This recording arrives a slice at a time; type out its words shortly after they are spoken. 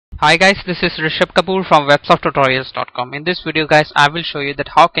Hi guys, this is Rishabh Kapoor from websofttutorials.com. In this video guys, I will show you that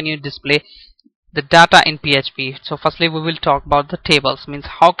how can you display the data in PHP. So firstly we will talk about the tables, means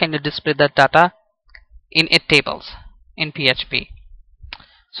how can you display the data in a tables in PHP.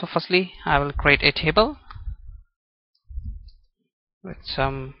 So firstly I will create a table with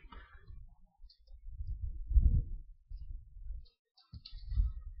some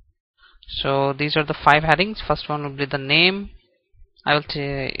so these are the 5 headings. First one will be the name. I will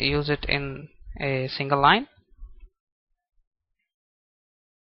use it in a single line.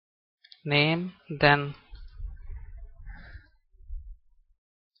 Name, then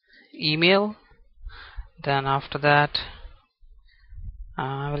email, then after that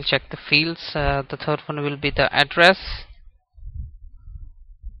I will check the fields. The third one will be the address,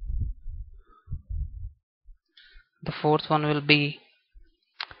 the fourth one will be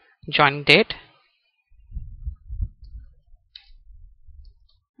joining date,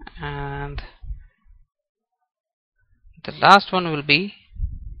 and the last one will be,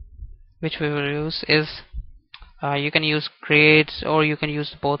 which we will use, is you can use grades or you can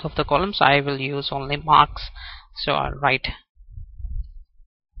use both of the columns. I will use only marks, so I'll write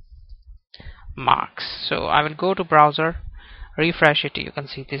marks. So I will go to browser, refresh it. You can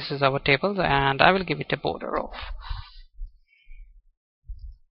see this is our table, and I will give it a border of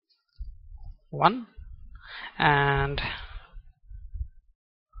 1 and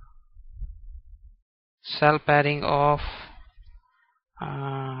cell padding of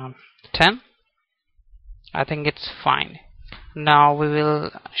 10. I think it's fine. Now we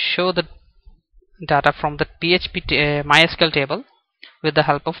will show the data from the PHP MySQL table with the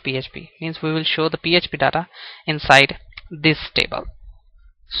help of PHP. Means we will show the PHP data inside this table.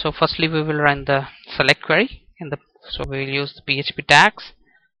 So firstly we will run the select query so we will use the PHP tags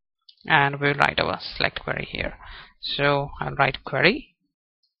and we will write our select query here. So I'll write query.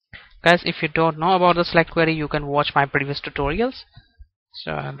 Guys, if you don't know about the select query, you can watch my previous tutorials.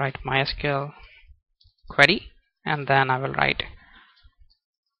 So I'll write MySQL query, and then I will write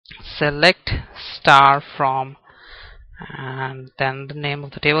select star from, and then the name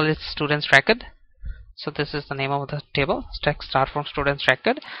of the table is students record. So this is the name of the table, select star from students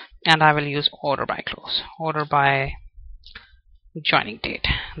record, and I will use order by close, order by joining date,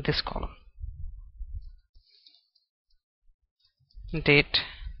 this column, date.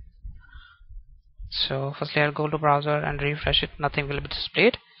 So firstly I'll go to browser and refresh it. Nothing will be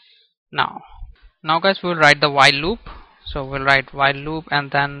displayed. Now guys, we'll write the while loop. So we'll write while loop, and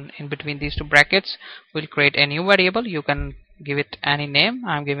then in between these two brackets we'll create a new variable. You can give it any name.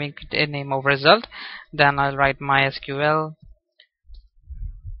 I'm giving it a name of result. Then I'll write MySQL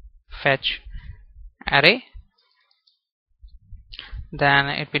fetch array. Then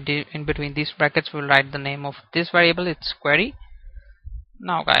in between these brackets we'll write the name of this variable. It's query.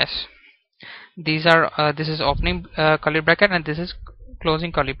 Now guys, these are this is opening curly bracket and this is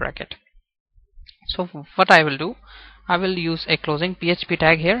closing curly bracket. So what I will do, I will use a closing PHP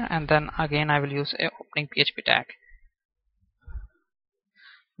tag here, and then again I will use a opening PHP tag.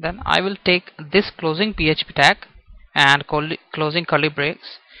 Then I will take this closing PHP tag and closing curly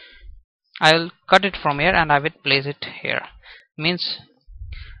braces. I will cut it from here and I will place it here. Means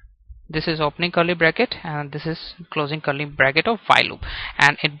this is opening curly bracket and this is closing curly bracket of while loop,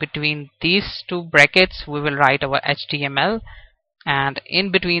 and in between these two brackets we will write our HTML, and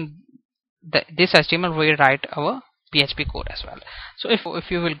in between this HTML we write our PHP code as well. So if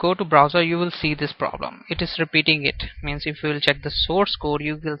you will go to browser, you will see this problem. It is repeating it. Means if you will check the source code,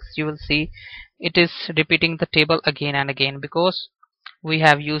 you will see it is repeating the table again and again, because we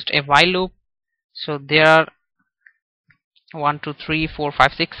have used a while loop. So there are 1 2 3 4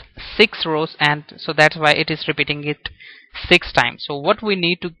 5 6 rows, and so that's why it is repeating it 6 times. So what we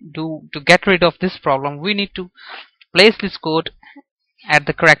need to do to get rid of this problem, we need to place this code at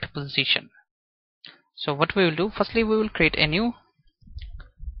the correct position. So what we will do, firstly we will create a new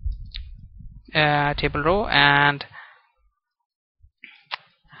table row and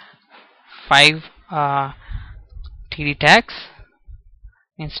 5 TD tags,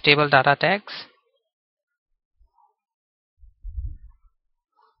 means table data tags.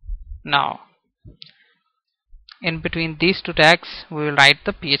 Now in between these two tags we will write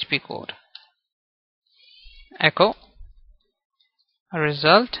the PHP code, echo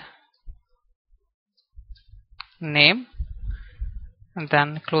result name, and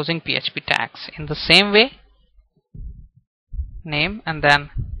then closing PHP tags. In the same way, name, and then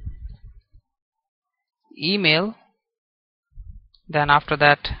email. Then after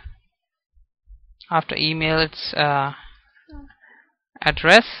that, after email it's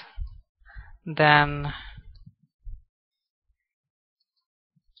address, then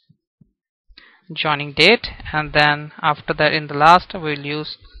joining date, and then after that in the last we'll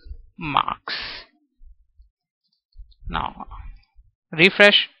use marks. Now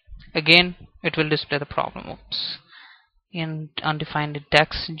refresh again, it will display the problem. Oops, in undefined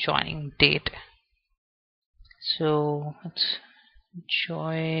index joining date, so it's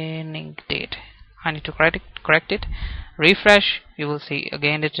joining date. I need to correct it. Refresh, you will see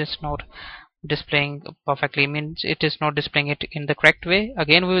again it is not displaying perfectly, means it is not displaying it in the correct way.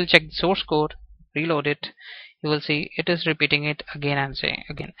 Again we will check the source code, reload it, you will see it is repeating it again and saying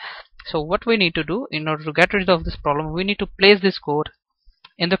again. So what we need to do in order to get rid of this problem, we need to place this code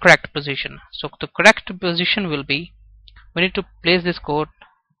in the correct position. So the correct position will be, we need to place this code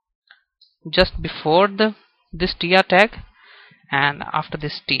just before this tr tag and after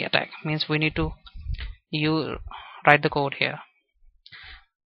this tr tag, means we need to write the code here.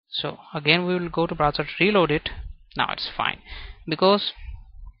 So again we will go to browser, reload it. Now it's fine, because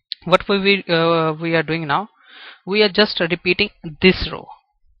what we are doing now, we are just repeating this row.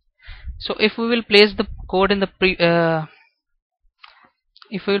 So if we will place the code in the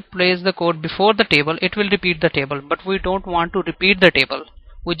if we will place the code before the table, it will repeat the table, but we don't want to repeat the table,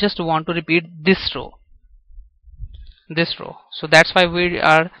 we just want to repeat this row. So that's why we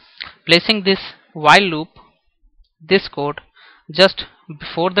are placing this while loop, this code just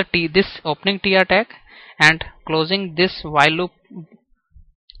before the this opening tr tag and closing this while loop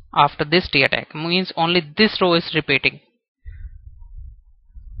after this tr tag, means only this row is repeating.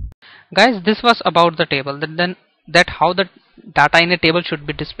 Guys, this was about the table, then that how the data in a table should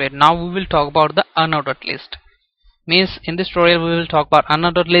be displayed. Now we will talk about the unordered list. Means in this tutorial we will talk about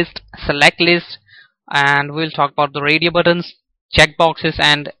unordered list, select list, and we will talk about the radio buttons, checkboxes,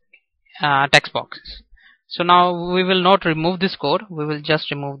 and text boxes. So now we will not remove this code, we will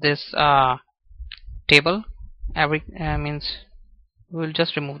just remove this table. Means we will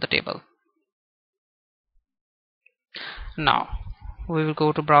just remove the table. Now we will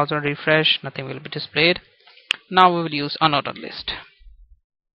go to browser, refresh, nothing will be displayed. Now we will use unordered list.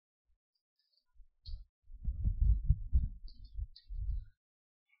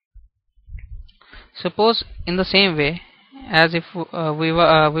 Suppose in the same way as if we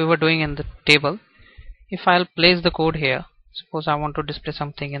were doing in the table, if I'll place the code here, suppose I want to display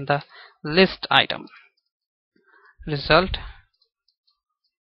something in the list item, result,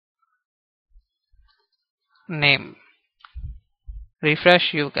 name,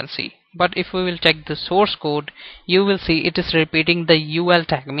 refresh, you can see. But if we will check the source code, you will see it is repeating the ul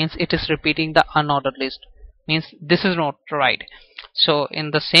tag, means it is repeating the unordered list, means this is not right. So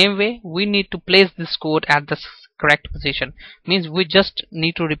in the same way we need to place this code at the correct position, means we just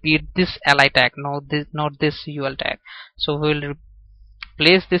need to repeat this li tag, not this ul tag. So we will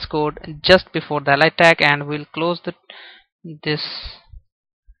place this code just before the li tag and we'll close this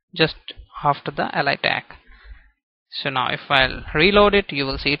just after the li tag. So now if I'll reload it, you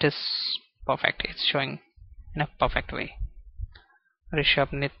will see it is perfect, it's showing in a perfect way.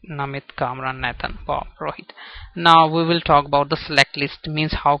 Rishabh, Namit, Kamran, Nathan, Bob, Rohit. Now we will talk about the select list,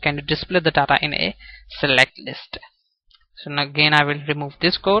 means how can you display the data in a select list. So now again I will remove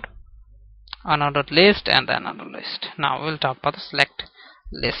this code, unordered list, and then unordered list. Now we'll talk about the select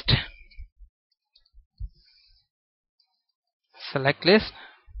list. Select list.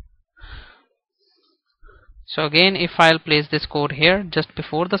 So again if I'll place this code here just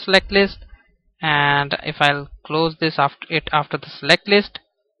before the select list, and if I'll close this after the select list,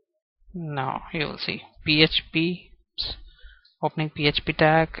 now you will see PHP, opening PHP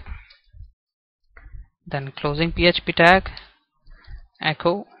tag, then closing PHP tag,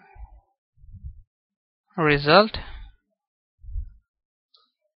 echo, result,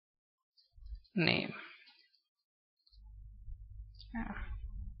 name.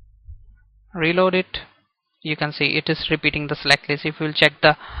 Reload it, you can see it is repeating the select list. If we will check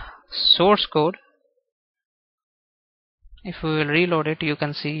the source code, if we will reload it, you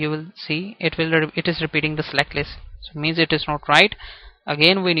will see it is repeating the select list. So means it is not right.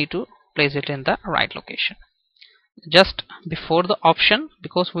 Again we need to place it in the right location, just before the option,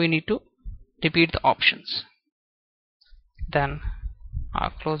 because we need to repeat the options. Then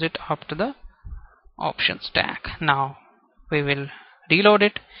I'll close it after the options tag. Now we will reload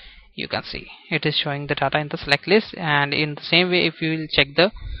it, you can see it is showing the data in the select list. And in the same way if you will check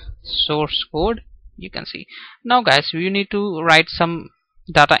the source code, you can see. Now guys, you need to write some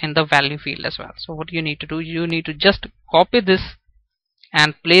data in the value field as well. So what you need to do, you need to just copy this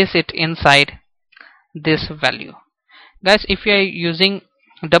and place it inside this value. Guys, if you are using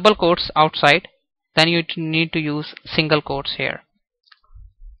double quotes outside, then you need to use single quotes here.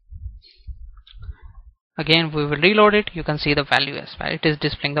 Again we will reload it, you can see the value as well, it is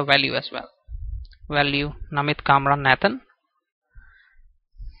displaying the value as well. value Namit Kamran Nathan.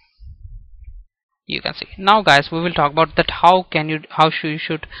 You can see. Now guys, we will talk about that how can you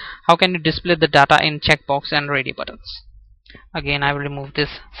display the data in checkbox and radio buttons. Again, I will remove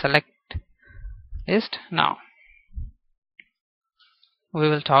this select list. Now we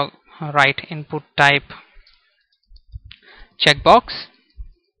will write input type checkbox,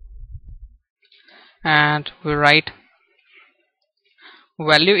 and we write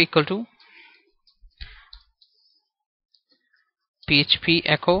value equal to PHP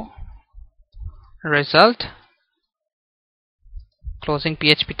echo result, closing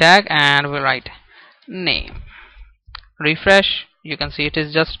PHP tag, and we write name. Refresh. You can see it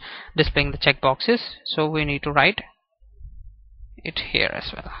is just displaying the checkboxes, so we need to write it here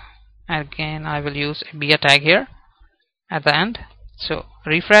as well. Again, I will use a BA tag here at the end. So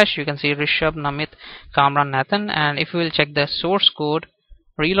refresh. You can see Rishabh, Namit, Kamran, Nathan, and if we will check the source code,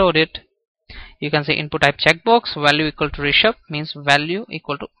 reload it, you can see input type checkbox, value equal to Rishabh, means value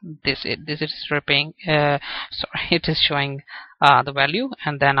equal to this. This is showing it is showing the value,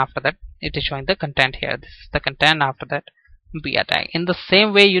 and then after that it is showing the content here. This is the content, after that BA tag. In the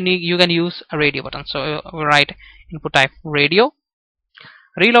same way you can use a radio button. So we write input type radio,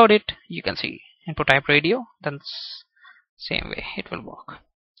 reload it, you can see input type radio, then same way it will work.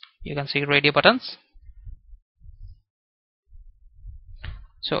 You can see radio buttons.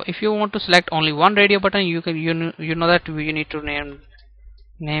 So if you want to select only one radio button, you can you know that we need to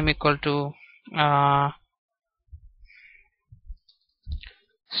name equal to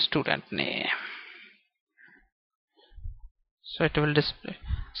student name. So it will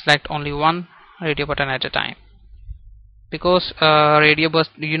select only one radio button at a time, because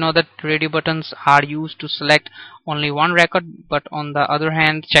you know that radio buttons are used to select only one record, but on the other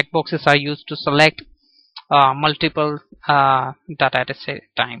hand checkboxes are used to select multiple data at a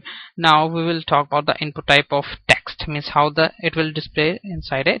time. Now we will talk about the input type of text, means how it will display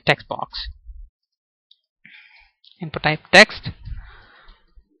inside a text box. Input type text.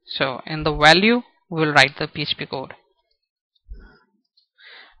 So in the value we will write the PHP code.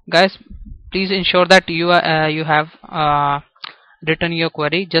 Guys, please ensure that you have written your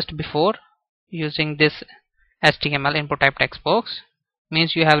query just before using this HTML input type text box,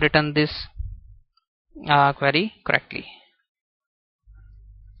 means you have written this query correctly.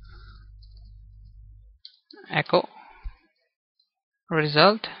 Echo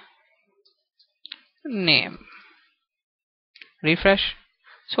result name. Refresh.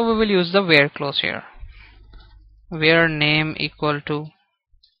 So we will use the where clause here, where name equal to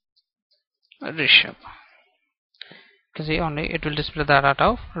Rishabh. You see only it will display the data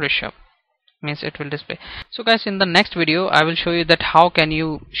of Rishabh, means it will display. So guys, in the next video I will show you that how can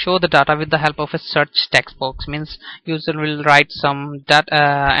you show the data with the help of a search text box, means user will write some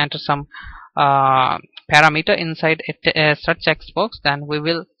data, enter some parameter inside a search text box, then we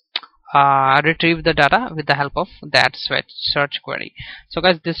will retrieve the data with the help of that search query. So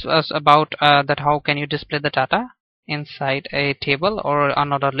guys, this was about that how can you display the data inside a table or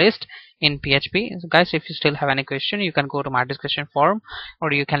another list in PHP. So guys, if you still have any question, you can go to my discussion forum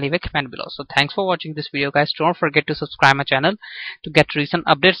or you can leave a comment below. So thanks for watching this video guys. Don't forget to subscribe my channel to get recent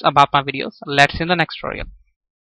updates about my videos. Let's see in the next tutorial.